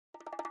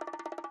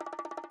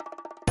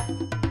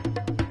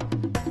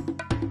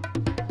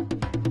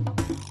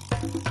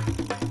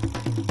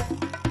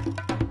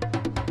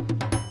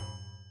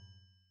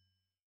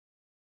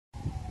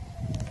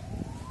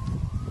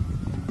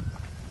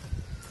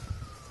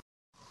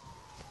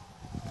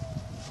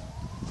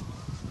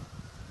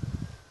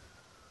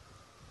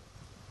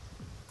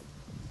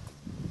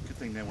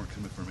They weren't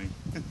coming for me.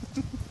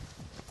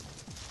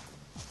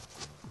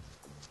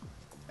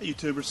 Hey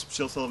YouTubers,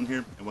 Shel Sullivan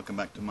here, and welcome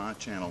back to my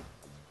channel.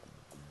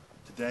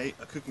 Today,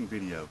 a cooking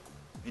video,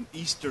 an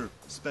Easter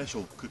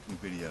special cooking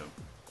video.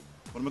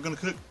 What am I going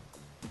to cook?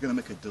 We're going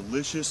to make a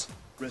delicious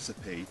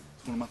recipe.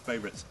 It's one of my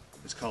favorites.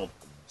 It's called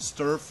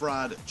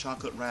stir-fried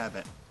chocolate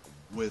rabbit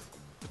with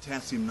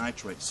potassium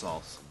nitrate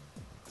sauce.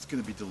 It's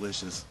going to be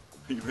delicious.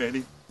 Are you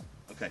ready?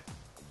 Okay.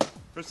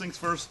 First things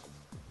first,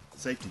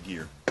 safety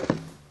gear.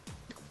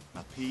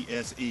 My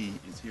PSE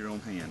is here on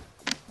hand.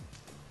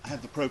 I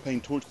have the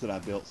propane torch that I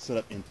built set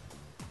up in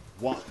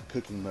wok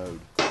cooking mode.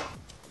 I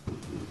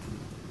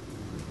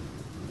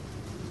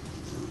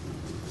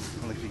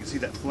don't know if you can see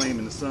that flame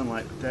in the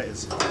sunlight, but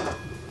that's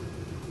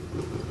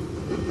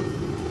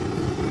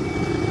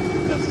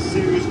a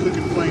serious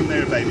cooking flame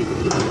there, baby.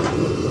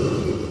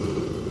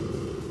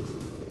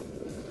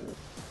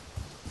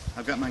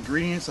 I've got my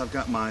ingredients. I've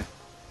got my.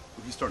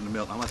 Oh, he's starting to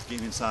melt. I'm gonna have to get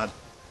him inside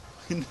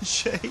in the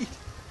shade.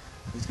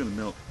 He's gonna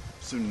melt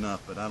soon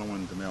enough, but I don't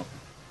want him to melt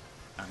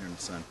out here in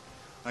the sun.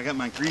 I got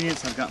my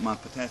ingredients. I've got my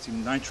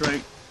potassium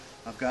nitrate.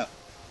 I've got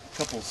a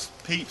couple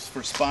peeps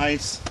for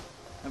spice.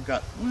 I've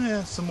got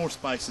some more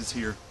spices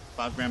here.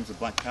 5 grams of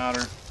black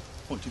powder,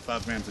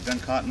 0.25 grams of gun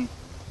cotton,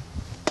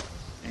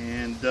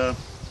 and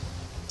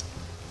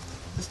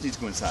this needs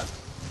to go inside.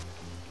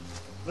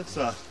 Let's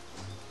fire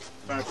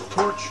up the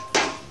torch.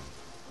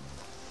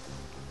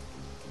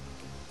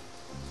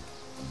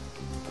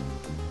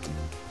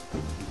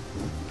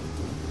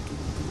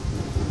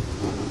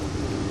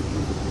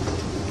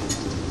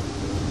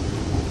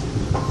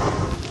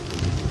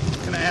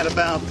 At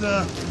about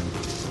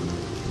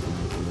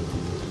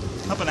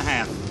cup and a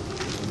half.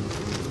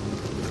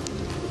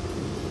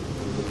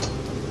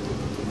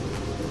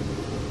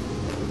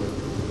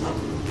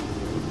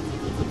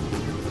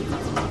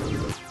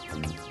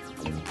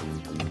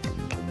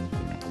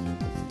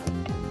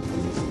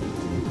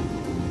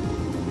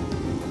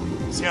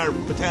 See, our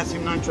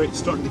potassium nitrate is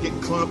starting to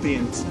get clumpy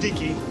and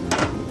sticky.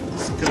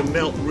 It's going to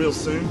melt real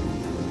soon.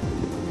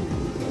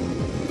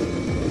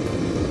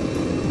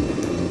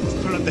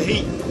 Let's turn up the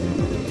heat.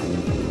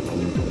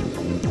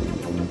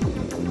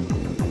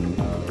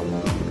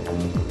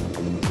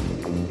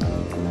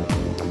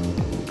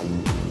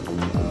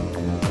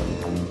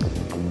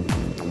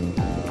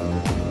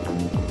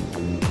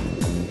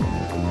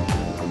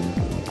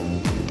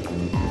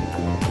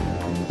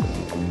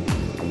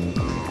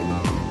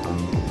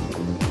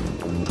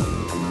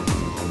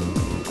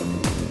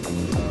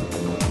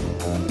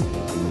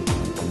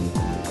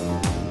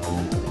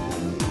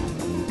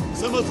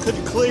 Some of it's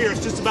cooking clear,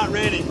 it's just about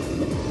ready.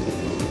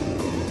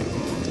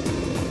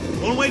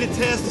 One way to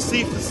test to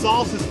see if the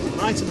sauce is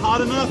nice and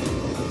hot enough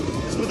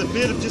is with a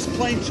bit of just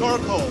plain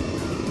charcoal.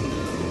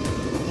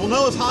 We'll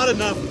know it's hot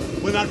enough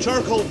when our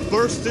charcoal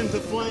bursts into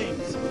flames.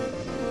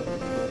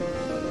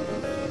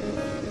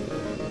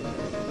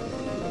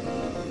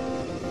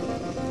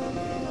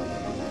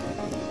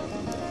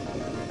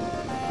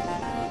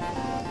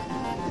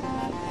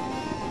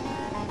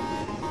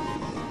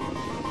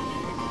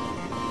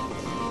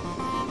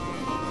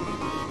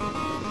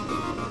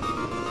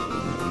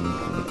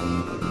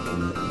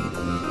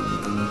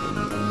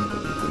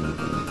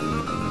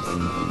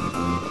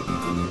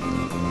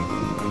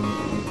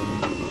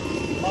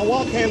 My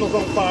wok handle's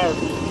on fire.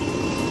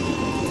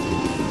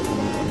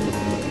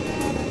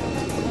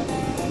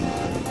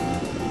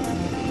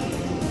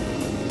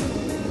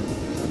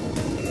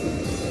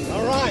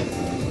 All right.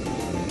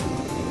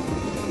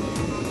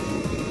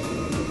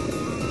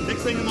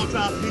 Next thing I'm gonna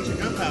try a pinch of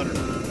gunpowder,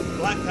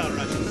 black powder,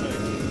 I should say.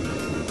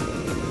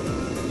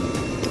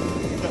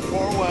 Put that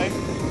far away.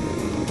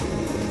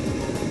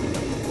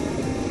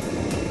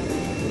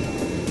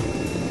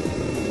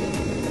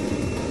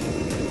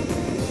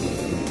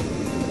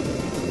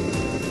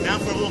 Now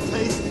for a little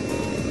taste,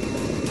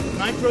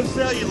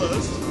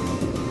 nitrocellulose.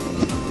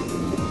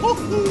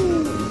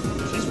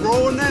 Woohoo! She's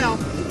rolling now.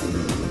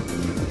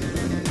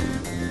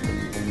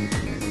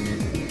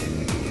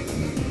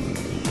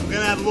 We're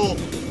gonna add a little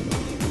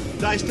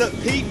diced up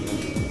peep.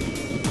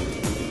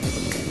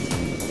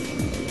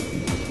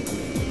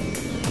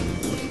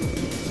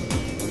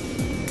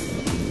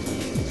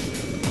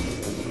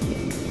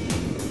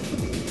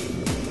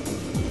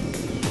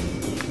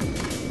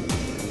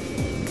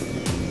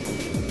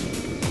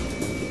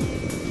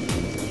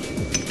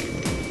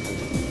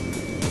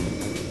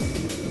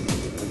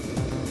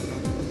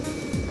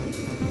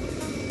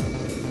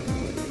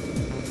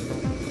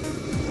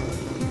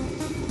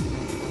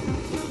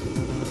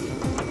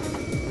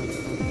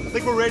 I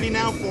think we're ready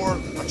now for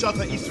our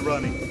chocolate Easter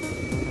bunny.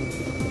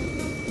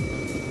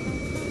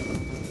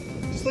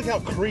 Just look how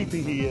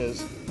creepy he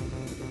is.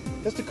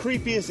 That's the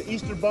creepiest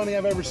Easter bunny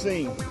I've ever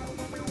seen.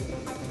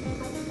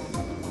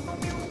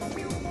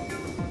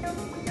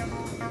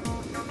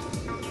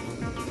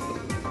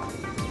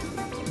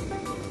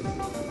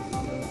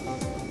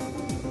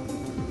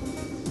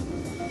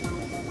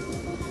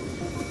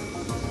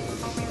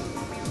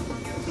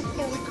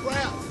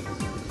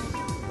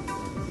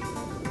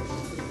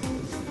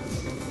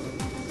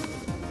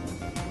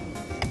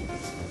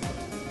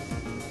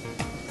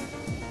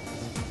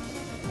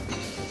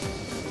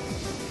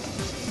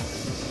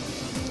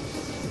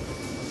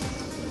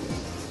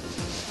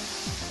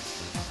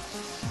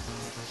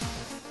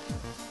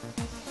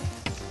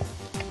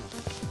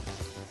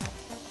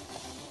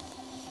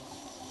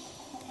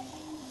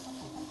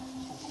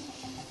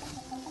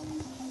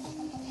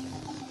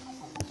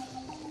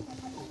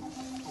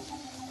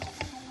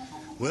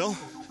 Well,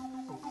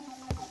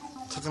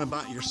 talking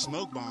about your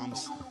smoke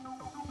bombs.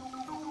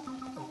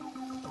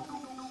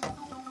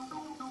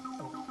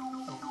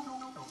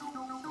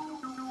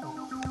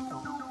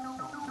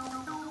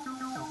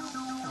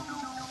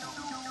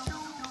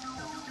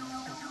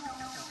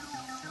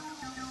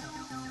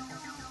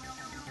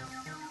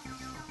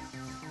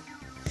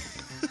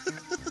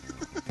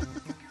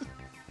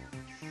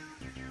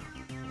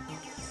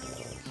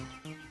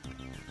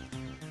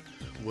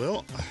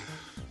 Well,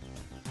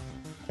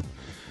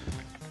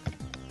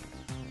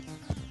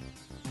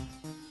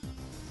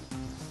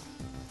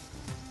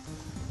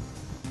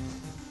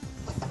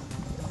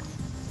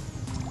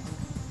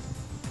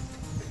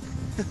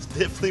 it's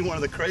definitely one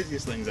of the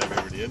craziest things I've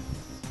ever did.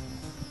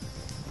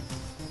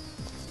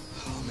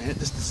 Oh man, it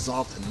just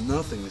dissolved to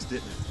nothingness,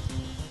 didn't it?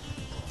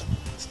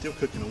 It's still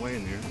cooking away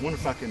in there. I wonder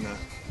if I can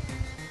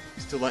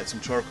still light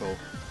some charcoal.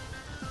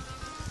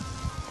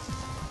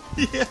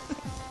 Yeah.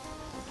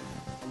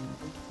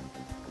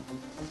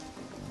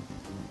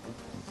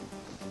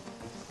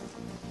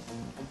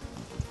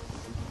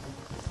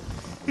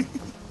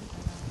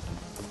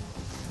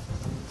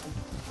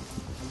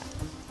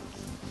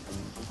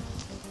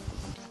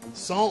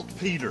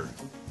 Saltpeter,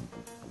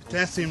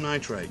 potassium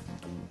nitrate.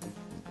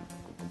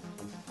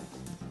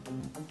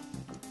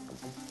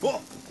 Whoa!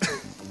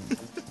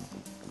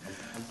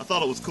 I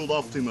thought it was cooled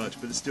off too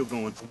much, but it's still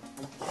going.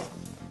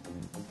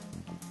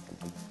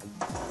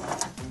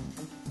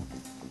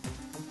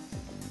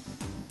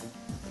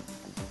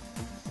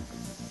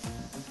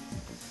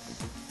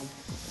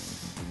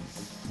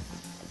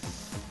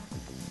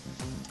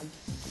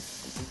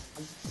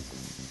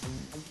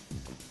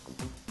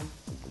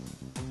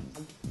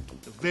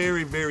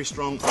 Very, very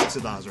strong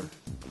oxidizer.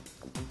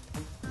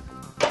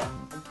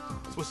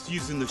 It's what's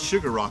used in the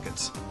sugar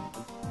rockets.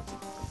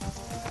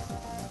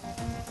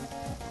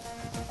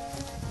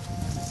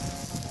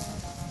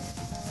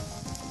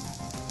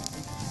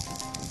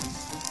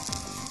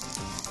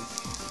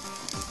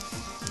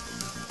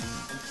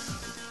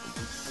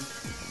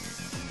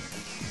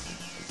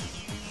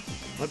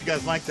 Hope you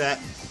guys like that.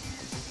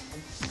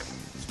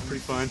 It's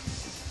pretty fun.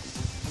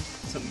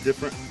 Something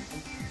different.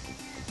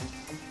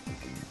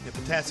 Yeah,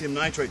 potassium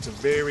nitrate's a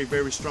very,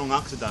 very strong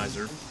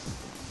oxidizer.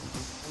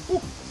 Woo.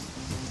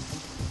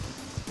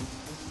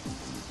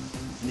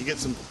 And you get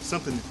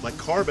something like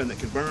carbon that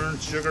can burn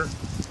sugar.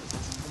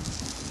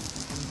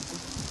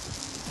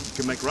 You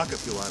can make rocket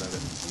fuel out of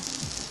it.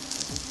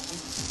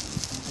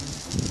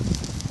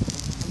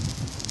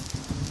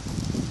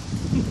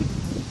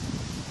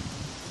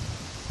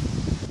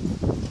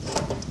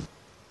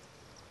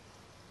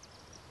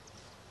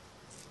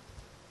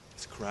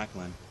 It's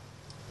crackling.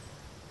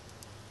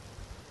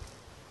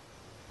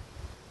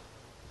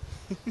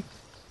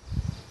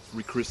 It's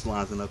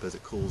recrystallizing up as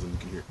it cools, and you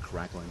can hear it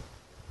crackling.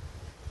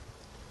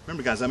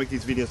 Remember guys, I make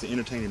these videos to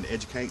entertain and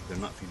educate. They're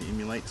not for you to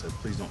emulate, so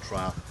please don't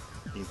try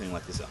anything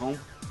like this at home.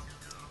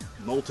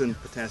 Molten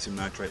potassium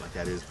nitrate like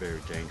that is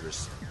very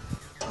dangerous.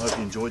 I hope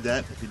you enjoyed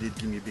that. If you did,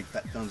 give me a big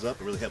fat thumbs up.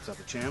 It really helps out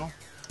the channel.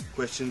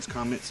 Questions,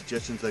 comments,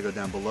 suggestions, they go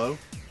down below.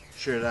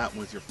 Share it out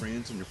with your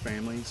friends and your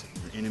families,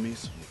 your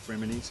enemies, your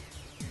frenemies,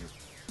 your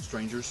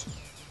strangers.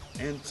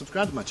 And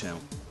subscribe to my channel.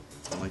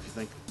 Tell me what you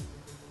think.